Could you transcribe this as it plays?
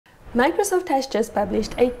Microsoft has just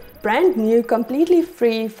published a brand new, completely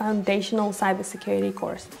free foundational cybersecurity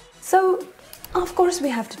course. So, of course, we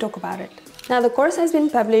have to talk about it. Now, the course has been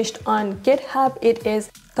published on GitHub. It is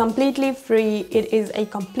completely free. It is a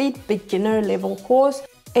complete beginner level course.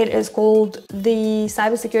 It is called the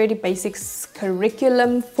Cybersecurity Basics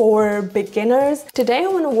Curriculum for Beginners. Today, I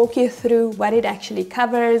want to walk you through what it actually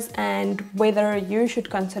covers and whether you should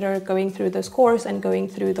consider going through this course and going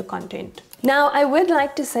through the content. Now, I would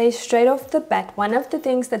like to say straight off the bat, one of the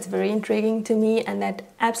things that's very intriguing to me and that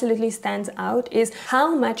absolutely stands out is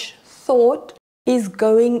how much thought is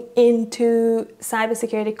going into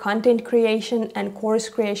cybersecurity content creation and course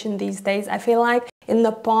creation these days. I feel like in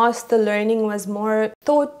the past, the learning was more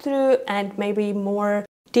thought through and maybe more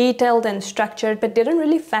detailed and structured, but didn't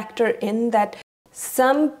really factor in that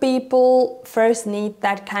some people first need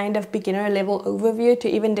that kind of beginner level overview to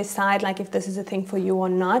even decide like if this is a thing for you or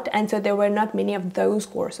not. And so there were not many of those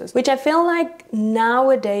courses, which I feel like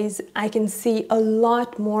nowadays I can see a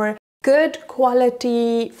lot more good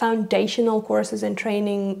quality foundational courses and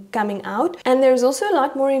training coming out. And there's also a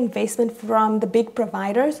lot more investment from the big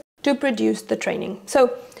providers to produce the training.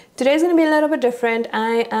 So today's going to be a little bit different.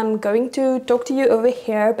 I am going to talk to you over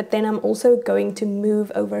here, but then I'm also going to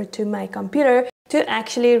move over to my computer to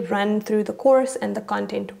actually run through the course and the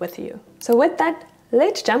content with you. So with that,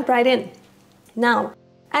 let's jump right in. Now,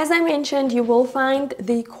 as I mentioned, you will find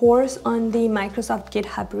the course on the Microsoft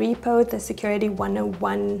GitHub repo, the Security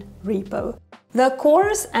 101 repo. The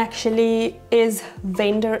course actually is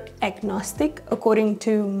vendor agnostic according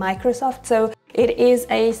to Microsoft. So it is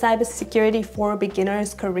a cybersecurity for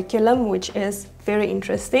beginners curriculum, which is very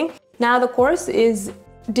interesting. Now the course is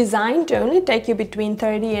designed to only take you between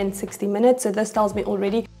 30 and 60 minutes. So this tells me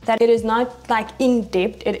already that it is not like in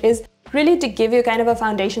depth. It is really to give you kind of a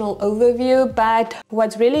foundational overview. But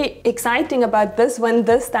what's really exciting about this one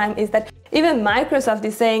this time is that even Microsoft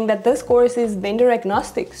is saying that this course is vendor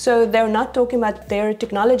agnostic. So they're not talking about their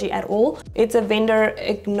technology at all. It's a vendor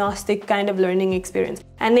agnostic kind of learning experience.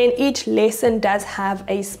 And then each lesson does have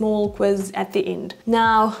a small quiz at the end.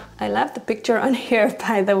 Now, I love the picture on here,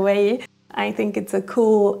 by the way. I think it's a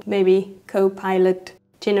cool, maybe Copilot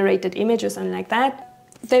generated image or something like that.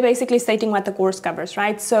 They're basically stating what the course covers,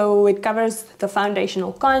 right? So it covers the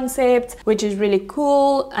foundational concepts, which is really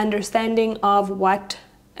cool, understanding of what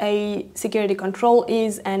a security control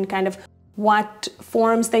is and kind of what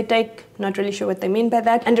forms they take. Not really sure what they mean by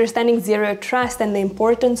that. Understanding zero trust and the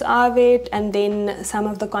importance of it, and then some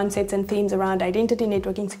of the concepts and themes around identity,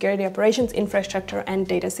 networking, security, operations, infrastructure, and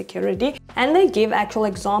data security. And they give actual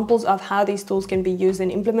examples of how these tools can be used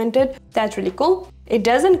and implemented. That's really cool. It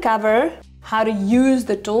doesn't cover how to use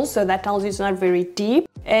the tools, so that tells you it's not very deep.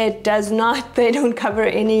 It does not, they don't cover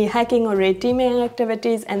any hacking or red teaming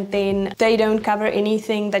activities, and then they don't cover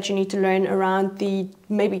anything that you need to learn around the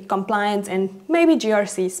maybe compliance and maybe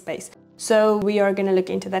GRC space. So we are going to look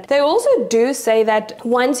into that. They also do say that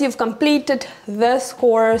once you've completed this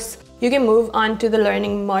course, you can move on to the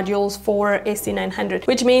learning modules for SC900,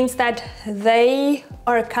 which means that they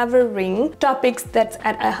are covering topics that's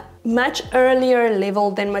at a much earlier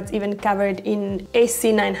level than what's even covered in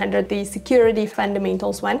SC900, the security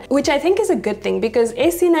fundamentals one, which I think is a good thing because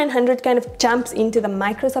SC900 kind of jumps into the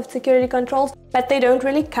Microsoft security controls, but they don't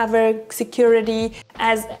really cover security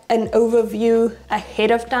as an overview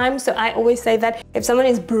ahead of time. So I always say that if someone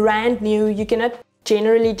is brand new, you cannot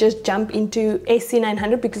generally just jump into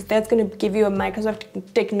SC900 because that's going to give you a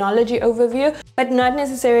Microsoft technology overview, but not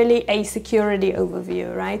necessarily a security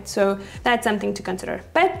overview, right? So that's something to consider.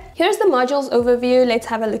 But here's the modules overview. Let's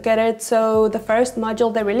have a look at it. So the first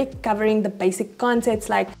module, they're really covering the basic concepts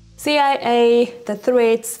like CIA, the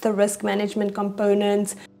threats, the risk management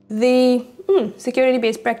components, the security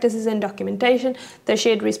best practices and documentation, the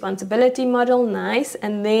shared responsibility model, nice,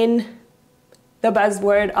 and then the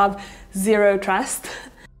buzzword of zero trust.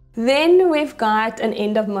 Then we've got an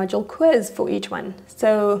end of module quiz for each one.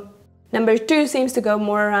 So number 2 seems to go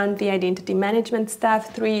more around the identity management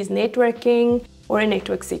stuff. 3 is networking or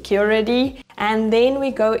network security. And then we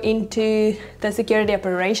go into the security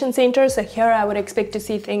operations center. So here I would expect to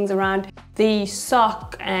see things around the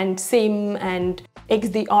SOC and SIM and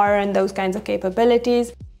XDR and those kinds of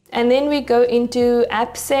capabilities. And then we go into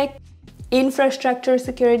AppSec, infrastructure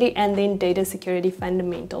security, and then data security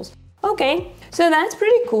fundamentals. Okay, so that's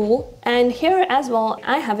pretty cool. And here as well,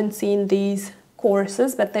 I haven't seen these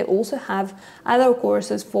courses, but they also have other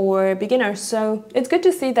courses for beginners. So it's good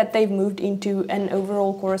to see that they've moved into an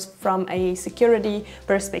overall course from a security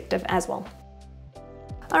perspective as well.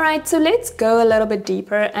 All right, so let's go a little bit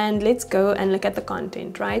deeper and let's go and look at the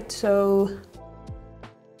content, right? So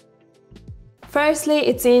Firstly,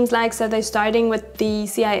 it seems like, so they're starting with the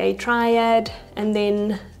CIA triad, and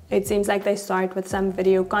then it seems like they start with some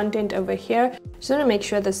video content over here. Just want to make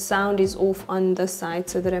sure the sound is off on this side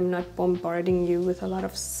so that I'm not bombarding you with a lot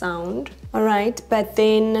of sound. All right, but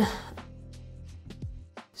then,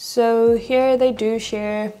 so here they do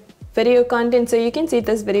share video content. So you can see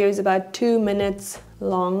this video is about 2 minutes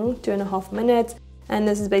long, 2.5 minutes. And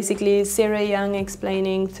this is basically Sarah Young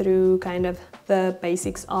explaining through kind of the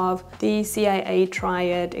basics of the CIA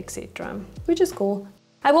triad, etc., which is cool.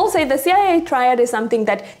 I will say the CIA triad is something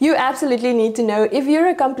that you absolutely need to know. If you're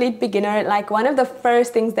a complete beginner, like one of the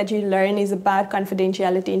first things that you learn is about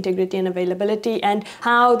confidentiality, integrity, and availability, and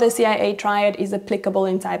how the CIA triad is applicable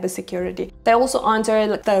in cybersecurity. They also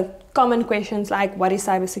answer the common questions like what is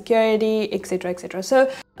cybersecurity, etc., etc. So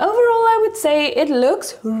overall, I would say it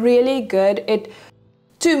looks really good.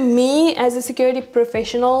 To me, as a security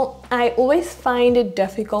professional, I always find it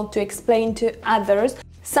difficult to explain to others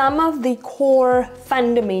some of the core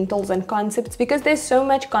fundamentals and concepts because there's so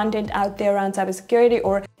much content out there around cybersecurity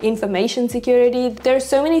or information security. There's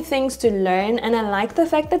so many things to learn, and I like the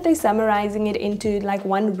fact that they're summarizing it into like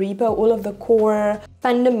one repo, all of the core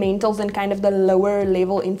fundamentals and kind of the lower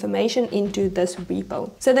level information into this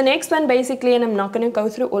repo. So the next one basically, and I'm not going to go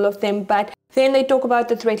through all of them, but then they talk about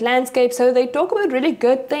the threat landscape. So they talk about really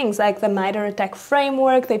good things like the MITRE ATT&CK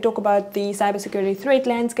framework. They talk about the cybersecurity threat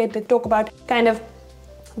landscape. They talk about kind of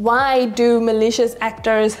why do malicious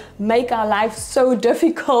actors make our life so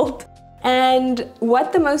difficult and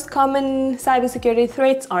what the most common cybersecurity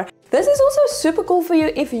threats are. This is also super cool for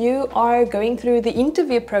you if you are going through the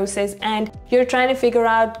interview process and you're trying to figure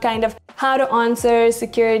out kind of how to answer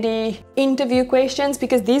security interview questions,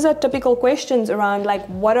 because these are typical questions around like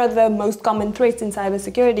what are the most common threats in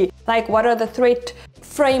cybersecurity, like what are the threat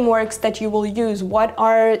frameworks that you will use, what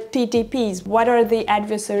are TTPs, what are the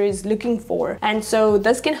adversaries looking for. And so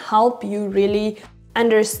this can help you really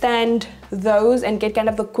understand those and get kind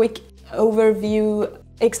of a quick overview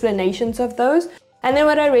explanations of those. And then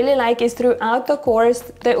what I really like is throughout the course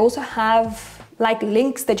they also have like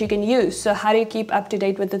links that you can use. So how do you keep up to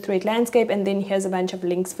date with the threat landscape, and then here's a bunch of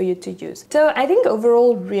links for you to use. So I think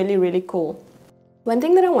overall really cool. One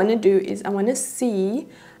thing that I want to do is I want to see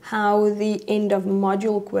how the end of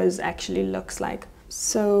module quiz actually looks like.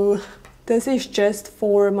 So this is just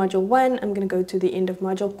for module 1. I'm going to go to the end of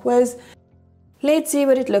module quiz. Let's see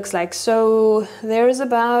what it looks like. So there's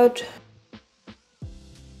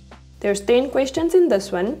 10 questions in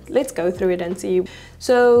this one. Let's go through it and see.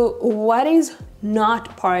 So what is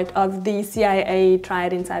not part of the CIA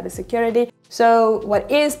triad in cybersecurity? So what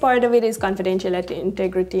is part of it is confidentiality,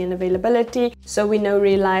 integrity, and availability. So we know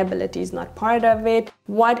reliability is not part of it.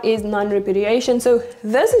 What is non-repudiation? So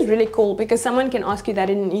this is really cool because someone can ask you that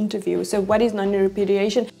in an interview. So what is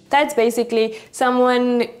non-repudiation? That's basically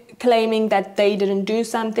someone claiming that they didn't do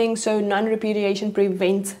something. So non-repudiation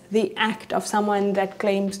prevents the act of someone that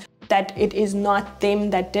claims that it is not them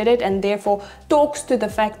that did it, and therefore talks to the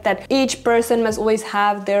fact that each person must always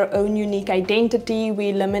have their own unique identity. We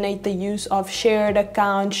eliminate the use of shared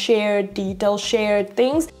accounts, shared details, shared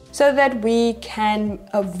things, so that we can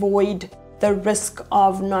avoid the risk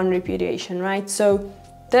of non-repudiation, right? So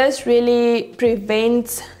this really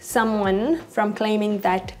prevents someone from claiming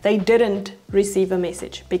that they didn't receive a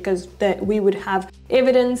message, because we would have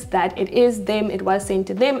evidence that it is them, it was sent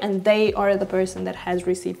to them, and they are the person that has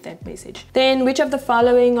received that message. Then, which of the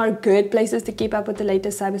following are good places to keep up with the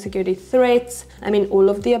latest cybersecurity threats? I mean, all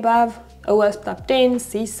of the above. OWASP Top 10,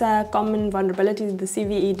 CISA, Common Vulnerabilities in the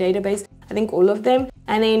CVE database, I think all of them.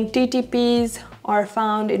 And then TTPs are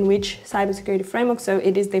found in which cybersecurity framework? So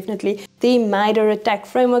it is definitely the MITRE ATT&CK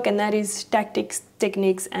framework, and that is tactics,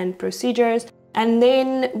 techniques, and procedures. And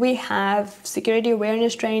then we have security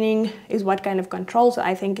awareness training is what kind of control? So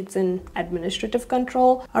I think it's an administrative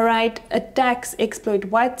control. All right, attacks exploit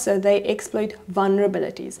what? So they exploit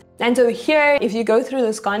vulnerabilities. And so here, if you go through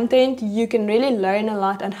this content, you can really learn a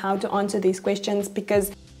lot on how to answer these questions,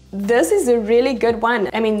 because this is a really good one.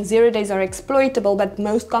 I mean, 0 days are exploitable, but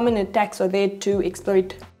most common attacks are there to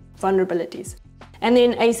exploit vulnerabilities. And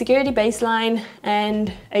then a security baseline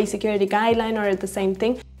and a security guideline are the same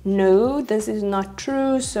thing. No, this is not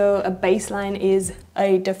true. So a baseline is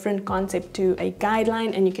a different concept to a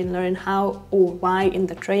guideline, and you can learn how or why in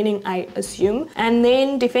the training, I assume. And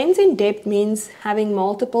then defense in depth means having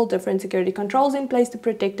multiple different security controls in place to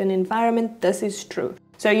protect an environment. This is true.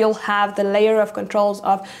 So you'll have the layer of controls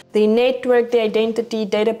of the network, the identity,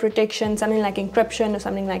 data protection, something like encryption or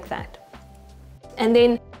something like that. And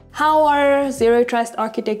then how are zero trust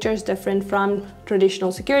architectures different from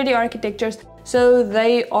traditional security architectures? So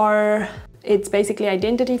they are It's basically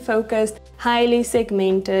identity focused, highly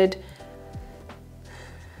segmented.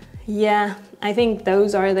 Yeah, I think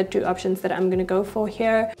those are the two options that I'm going to go for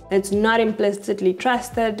here. It's not implicitly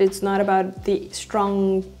trusted, it's not about the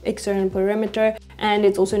strong external perimeter, and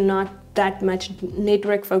it's also not that much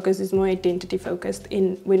network focus, is more identity focused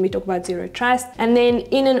in when we talk about zero trust. And then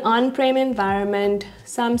in an on-prem environment,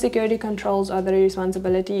 some security controls are the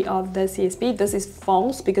responsibility of the CSP. This is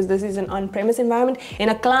false because this is an on-premise environment. In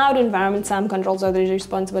a cloud environment, some controls are the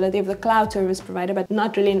responsibility of the cloud service provider, but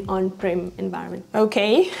not really an on-prem environment.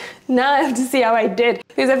 Okay, now I have to see how I did,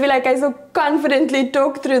 because I feel like I so confidently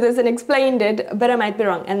talked through this and explained it, but I might be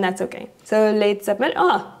wrong, and that's okay. So let's submit.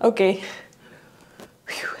 Oh, okay.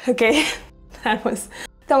 Okay, that was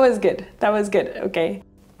good. That was good. Okay.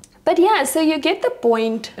 But yeah, so you get the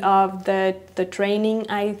point of the training,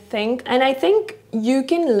 I think. And I think you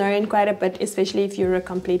can learn quite a bit, especially if you're a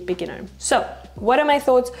complete beginner. So what are my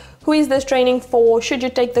thoughts? Who is this training for? Should you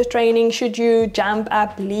take this training? Should you jump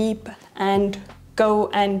up, leap, and go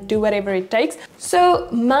and do whatever it takes? So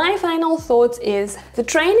my final thoughts is the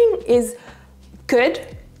training is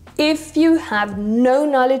good if you have no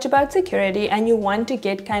knowledge about security and you want to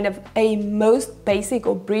get kind of a most basic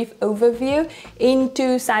or brief overview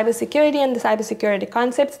into cybersecurity and the cybersecurity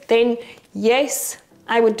concepts, then yes,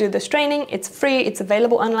 I would do this training. It's free, it's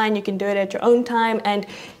available online, you can do it at your own time, and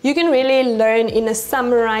you can really learn in a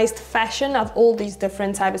summarized fashion of all these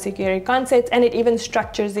different cybersecurity concepts, and it even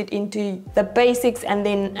structures it into the basics and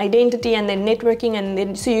then identity and then networking, and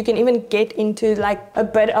then so you can even get into like a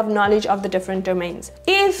bit of knowledge of the different domains.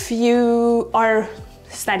 If you are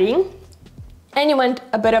studying and you want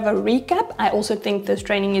a bit of a recap, I also think this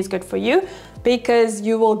training is good for you because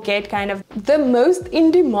you will get kind of the most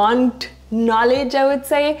in-demand knowledge, I would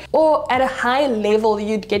say, or at a high level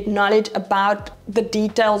you'd get knowledge about the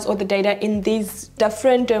details or the data in these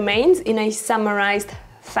different domains in a summarized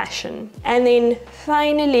fashion. And then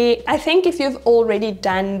finally, I think if you've already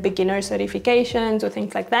done beginner certifications or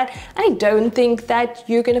things like that, I don't think that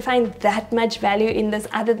you're going to find that much value in this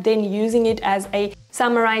other than using it as a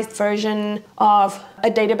summarized version of a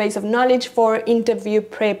database of knowledge for interview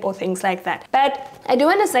prep or things like that. But I do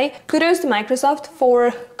want to say kudos to Microsoft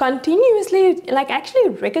for continuously like actually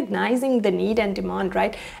recognizing the need and demand,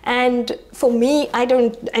 right? And for me, I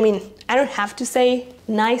don't have to say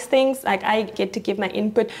nice things. Like I get to give my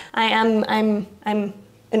input. I'm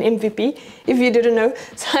an MVP, if you didn't know.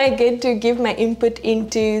 So I get to give my input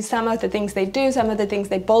into some of the things they do, some of the things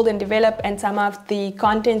they build and develop, and some of the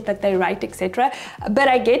content that they write, etc. But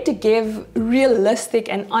I get to give realistic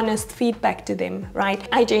and honest feedback to them, right?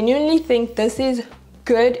 I genuinely think this is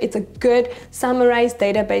good. It's a good summarized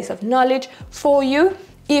database of knowledge for you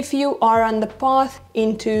if you are on the path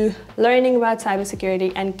into learning about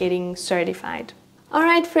cybersecurity and getting certified.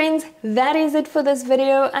 Alright friends, that is it for this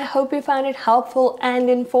video. I hope you found it helpful and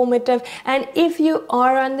informative. And if you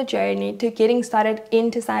are on the journey to getting started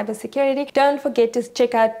into cybersecurity, don't forget to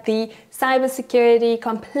check out the cybersecurity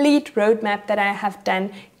complete roadmap that I have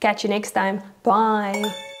done. Catch you next time. Bye.